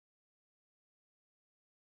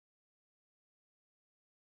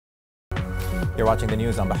You're watching the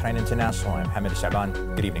news on Bahrain International. I'm Hamid Shaban.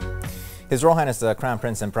 Good evening. His Royal Highness the Crown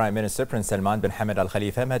Prince and Prime Minister Prince Salman bin Hamad Al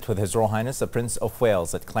Khalifa met with His Royal Highness the Prince of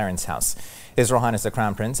Wales at Clarence House. His Royal Highness the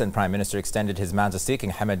Crown Prince and Prime Minister extended His Majesty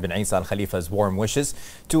King Hamad bin Isa Al Khalifa's warm wishes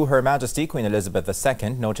to Her Majesty Queen Elizabeth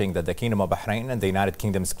II, noting that the Kingdom of Bahrain and the United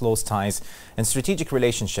Kingdom's close ties and strategic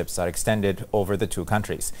relationships are extended over the two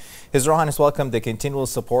countries. His Royal Highness welcomed the continual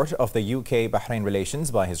support of the UK-Bahrain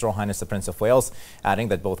relations by His Royal Highness the Prince of Wales, adding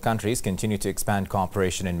that both countries continue to expand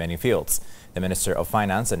cooperation in many fields. The Minister of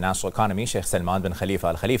Finance and National Economy, Sheikh Salman bin Khalifa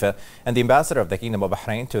Al Khalifa, and the Ambassador of the Kingdom of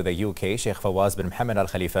Bahrain to the UK, Sheikh Fawaz bin Mohammed Al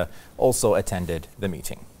Khalifa, also attended the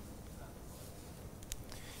meeting.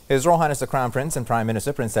 His Royal Highness the Crown Prince and Prime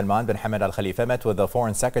Minister Prince Salman bin Hamad Al Khalifa met with the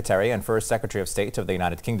Foreign Secretary and First Secretary of State of the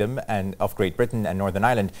United Kingdom and of Great Britain and Northern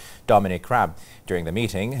Ireland, Dominic Raab. During the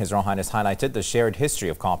meeting, His Royal Highness highlighted the shared history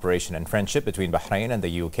of cooperation and friendship between Bahrain and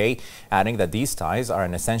the UK, adding that these ties are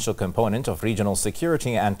an essential component of regional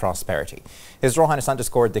security and prosperity. His Royal Highness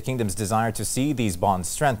underscored the Kingdom's desire to see these bonds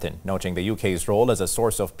strengthen, noting the UK's role as a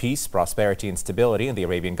source of peace, prosperity and stability in the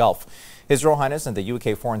Arabian Gulf. His Royal Highness and the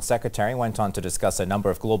UK Foreign Secretary went on to discuss a number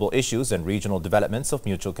of global issues and regional developments of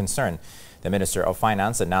mutual concern. The Minister of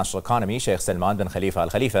Finance and National Economy, Sheikh Salman bin Khalifa Al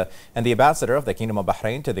Khalifa, and the Ambassador of the Kingdom of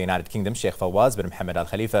Bahrain to the United Kingdom, Sheikh Fawaz bin Mohammed Al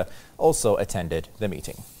Khalifa, also attended the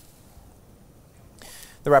meeting.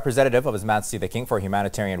 The representative of His Majesty the King for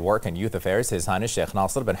Humanitarian Work and Youth Affairs, His Highness Sheikh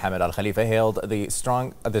Nasser bin Hamad Al Khalifa, hailed the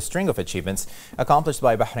string of achievements accomplished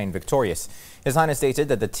by Bahrain victorious. His Highness stated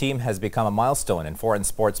that the team has become a milestone in foreign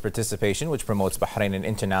sports participation, which promotes Bahrain in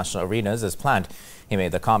international arenas as planned. He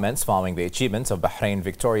made the comments following the achievements of Bahrain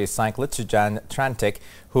victorious cyclist Jan Trantic,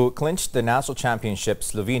 who clinched the National Championship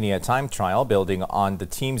Slovenia time trial, building on the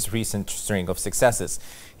team's recent string of successes.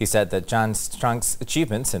 He said that Jan Tranc's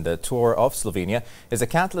achievements in the Tour of Slovenia is a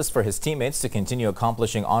catalyst for his teammates to continue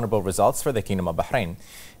accomplishing honorable results for the Kingdom of Bahrain.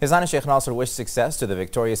 His Highness Sheikh Nasser wished success to the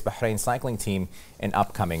victorious Bahrain cycling team in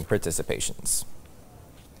upcoming participations.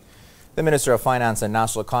 The Minister of Finance and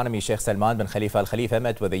National Economy, Sheikh Salman bin Khalifa Al Khalifa,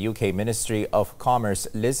 met with the UK Ministry of Commerce,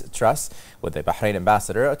 Liz Truss, with the Bahrain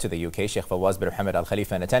Ambassador to the UK, Sheikh Fawaz bin Mohammed Al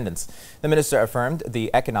Khalifa, in attendance. The Minister affirmed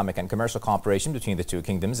the economic and commercial cooperation between the two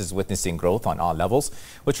kingdoms is witnessing growth on all levels,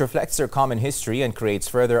 which reflects their common history and creates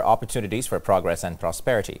further opportunities for progress and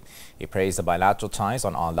prosperity. He praised the bilateral ties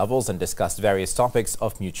on all levels and discussed various topics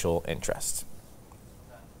of mutual interest.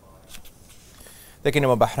 The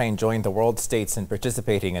Kingdom of Bahrain joined the world states in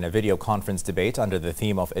participating in a video conference debate under the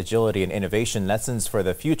theme of Agility and Innovation Lessons for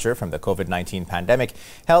the Future from the COVID-19 Pandemic,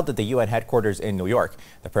 held at the UN headquarters in New York.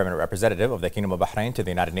 The permanent representative of the Kingdom of Bahrain to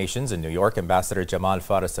the United Nations in New York, Ambassador Jamal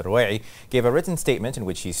Faris Al-Ruwa'i, gave a written statement in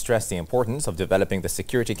which he stressed the importance of developing the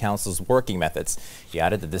Security Council's working methods. He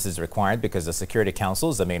added that this is required because the Security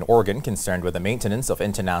Council is the main organ concerned with the maintenance of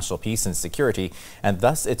international peace and security, and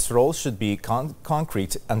thus its role should be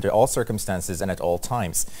concrete under all circumstances and at all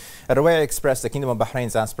times. Al-Ruwa'i expressed the Kingdom of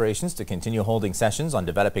Bahrain's aspirations to continue holding sessions on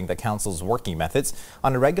developing the Council's working methods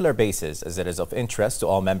on a regular basis, as it is of interest to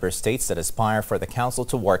all member states that aspire for the Council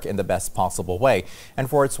to work in the best possible way and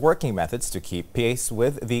for its working methods to keep pace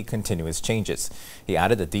with the continuous changes. He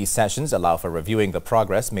added that these sessions allow for reviewing the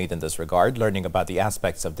progress made in this regard, learning about the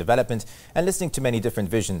aspects of development, and listening to many different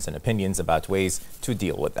visions and opinions about ways to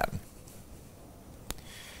deal with them.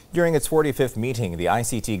 During its 45th meeting, the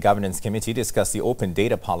ICT Governance Committee discussed the open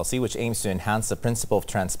data policy, which aims to enhance the principle of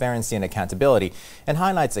transparency and accountability and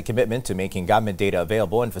highlights a commitment to making government data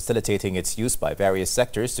available and facilitating its use by various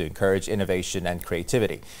sectors to encourage innovation and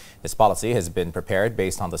creativity. This policy has been prepared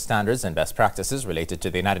based on the standards and best practices related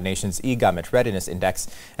to the United Nations E-Government Readiness Index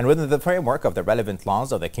and within the framework of the relevant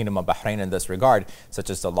laws of the Kingdom of Bahrain in this regard, such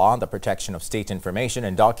as the law on the protection of state information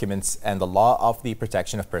and documents and the law of the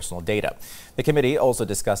protection of personal data. The committee also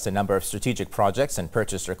discussed a number of strategic projects and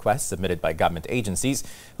purchase requests submitted by government agencies,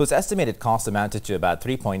 whose estimated cost amounted to about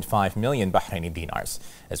 3.5 million Bahraini dinars,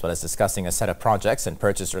 as well as discussing a set of projects and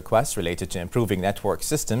purchase requests related to improving network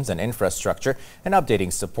systems and infrastructure and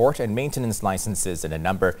updating support and maintenance licenses in a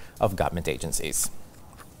number of government agencies.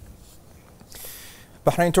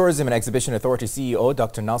 Bahrain Tourism and Exhibition Authority CEO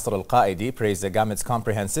Dr. Nasser Al-Qaidi praised the government's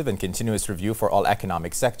comprehensive and continuous review for all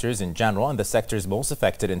economic sectors in general and the sectors most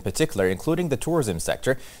affected in particular, including the tourism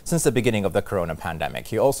sector, since the beginning of the corona pandemic.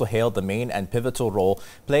 He also hailed the main and pivotal role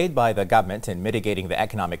played by the government in mitigating the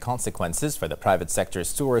economic consequences for the private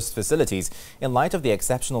sector's tourist facilities in light of the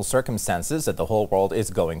exceptional circumstances that the whole world is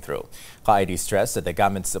going through. Qaidi stressed that the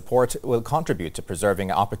government's support will contribute to preserving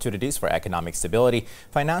opportunities for economic stability,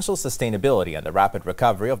 financial sustainability, and the rapid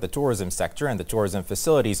recovery of the tourism sector and the tourism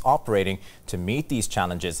facilities operating to meet these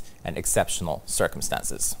challenges and exceptional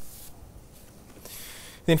circumstances.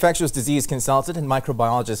 The infectious disease consultant and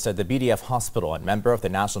microbiologist at the BDF Hospital and member of the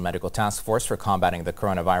National Medical Task Force for combating the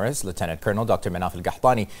coronavirus, Lieutenant Colonel Dr. Manaf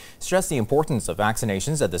Al-Qahtani, stressed the importance of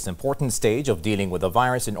vaccinations at this important stage of dealing with the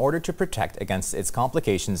virus in order to protect against its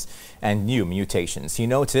complications and new mutations. He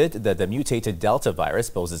noted that the mutated Delta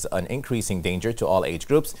virus poses an increasing danger to all age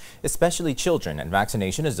groups, especially children, and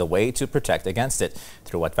vaccination is a way to protect against it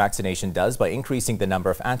through what vaccination does by increasing the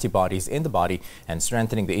number of antibodies in the body and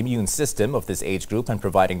strengthening the immune system of this age group and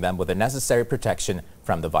providing them with the necessary protection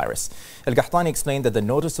from the virus. Al-Qahtani explained that the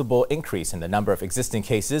noticeable increase in the number of existing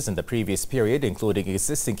cases in the previous period, including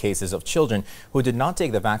existing cases of children who did not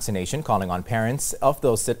take the vaccination, calling on parents of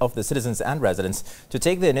the citizens and residents to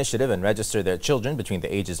take the initiative and register their children between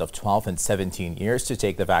the ages of 12 and 17 years to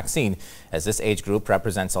take the vaccine, as this age group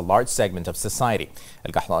represents a large segment of society.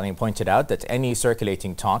 Al-Qahtani pointed out that any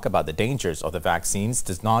circulating talk about the dangers of the vaccines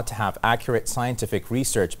does not have accurate scientific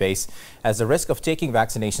research base, as the risk of taking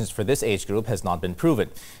vaccinations for this age group has not been proven.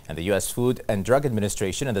 And the U.S. Food and Drug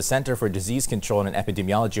Administration and the Center for Disease Control and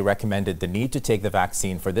Epidemiology recommended the need to take the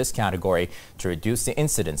vaccine for this category to reduce the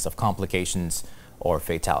incidence of complications or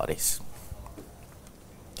fatalities.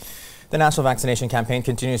 The national vaccination campaign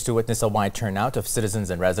continues to witness a wide turnout of citizens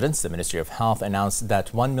and residents. The Ministry of Health announced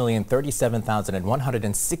that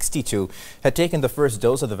 1,037,162 had taken the first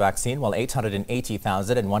dose of the vaccine, while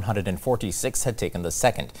 880,146 had taken the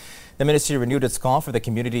second. The ministry renewed its call for the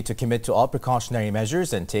community to commit to all precautionary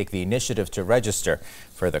measures and take the initiative to register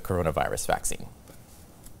for the coronavirus vaccine.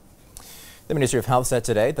 The Ministry of Health said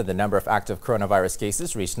today that the number of active coronavirus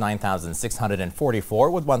cases reached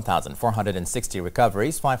 9,644 with 1,460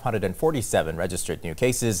 recoveries, 547 registered new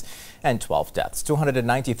cases, and 12 deaths.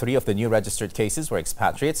 293 of the new registered cases were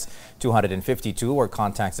expatriates, 252 were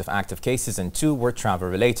contacts of active cases, and 2 were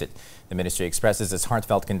travel-related. The ministry expresses its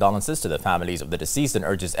heartfelt condolences to the families of the deceased and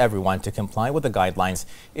urges everyone to comply with the guidelines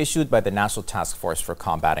issued by the National Task Force for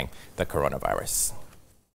combating the coronavirus.